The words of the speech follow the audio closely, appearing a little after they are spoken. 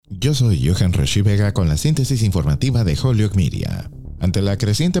Yo soy Johan Rashi Vega con la síntesis informativa de Holyoke Media. Ante la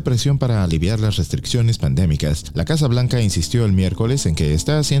creciente presión para aliviar las restricciones pandémicas, la Casa Blanca insistió el miércoles en que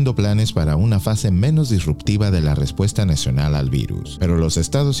está haciendo planes para una fase menos disruptiva de la respuesta nacional al virus. Pero los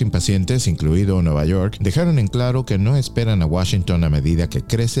estados impacientes, incluido Nueva York, dejaron en claro que no esperan a Washington a medida que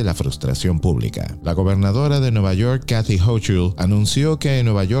crece la frustración pública. La gobernadora de Nueva York, Kathy Hochul, anunció que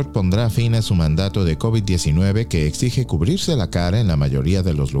Nueva York pondrá fin a su mandato de COVID-19 que exige cubrirse la cara en la mayoría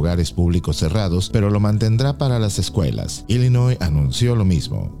de los lugares públicos cerrados, pero lo mantendrá para las escuelas. Illinois anunció lo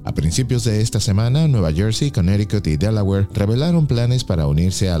mismo. A principios de esta semana, Nueva Jersey, Connecticut y Delaware revelaron planes para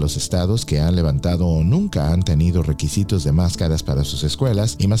unirse a los estados que han levantado o nunca han tenido requisitos de máscaras para sus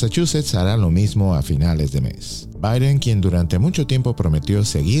escuelas, y Massachusetts hará lo mismo a finales de mes. Biden, quien durante mucho tiempo prometió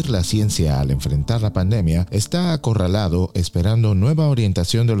seguir la ciencia al enfrentar la pandemia, está acorralado esperando nueva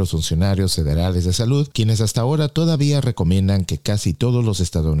orientación de los funcionarios federales de salud, quienes hasta ahora todavía recomiendan que casi todos los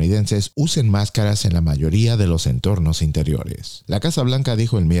estadounidenses usen máscaras en la mayoría de los entornos interiores. La Casa Blanca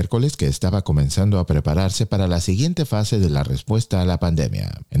dijo el miércoles que estaba comenzando a prepararse para la siguiente fase de la respuesta a la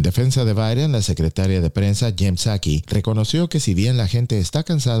pandemia. En defensa de Biden, la secretaria de prensa Jen Psaki reconoció que si bien la gente está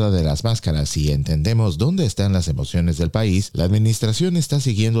cansada de las máscaras y entendemos dónde están las emociones del país, la administración está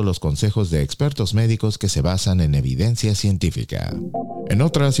siguiendo los consejos de expertos médicos que se basan en evidencia científica. En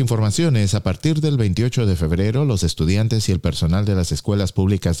otras informaciones, a partir del 28 de febrero, los estudiantes y el personal de las escuelas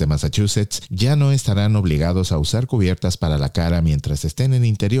públicas de Massachusetts ya no estarán obligados a usar cubiertas para la cara mientras estén en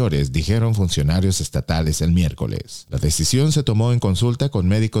interiores, dijeron funcionarios estatales el miércoles. La decisión se tomó en consulta con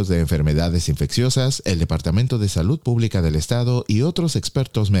médicos de enfermedades infecciosas, el Departamento de Salud Pública del Estado y otros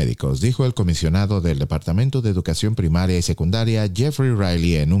expertos médicos, dijo el comisionado del Departamento de Educación Primaria y Secundaria, Jeffrey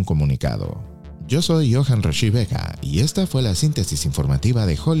Riley, en un comunicado. Yo soy Johan Rashi Vega y esta fue la síntesis informativa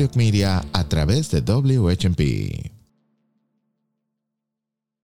de Holyoke Media a través de WHMP.